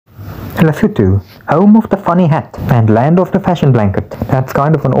Lesotho, home of the funny hat and land of the fashion blanket. That's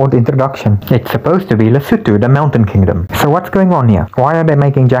kind of an odd introduction. It's supposed to be Lesotho, the mountain kingdom. So what's going on here? Why are they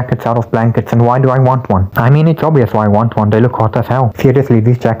making jackets out of blankets and why do I want one? I mean, it's obvious why I want one. They look hot as hell. Seriously,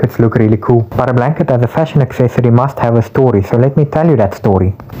 these jackets look really cool. But a blanket as a fashion accessory must have a story, so let me tell you that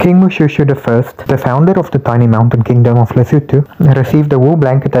story. King Moshoeshoe I, the founder of the tiny mountain kingdom of Lesotho, received a wool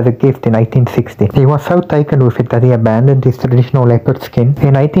blanket as a gift in 1860. He was so taken with it that he abandoned his traditional leopard skin.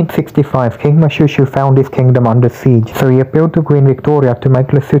 In 1865, King Moshoeshoe found his kingdom under siege, so he appealed to Queen Victoria to make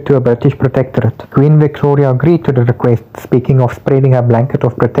Lesotho a British protectorate. Queen Victoria agreed to the request, speaking of spreading a blanket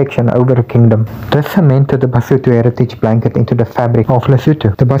of protection over the kingdom. This cemented the Basotho heritage blanket into the fabric of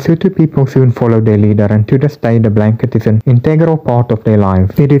Lesotho. The Basotho people soon followed their leader, and to this day the blanket is an integral part of their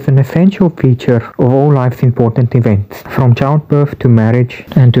lives. It is an essential feature of all life's important events, from childbirth to marriage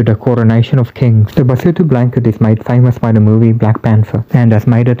and to the coronation of kings. The Basotho blanket is made famous by the movie Black Panther and has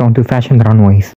made it onto fashion runways.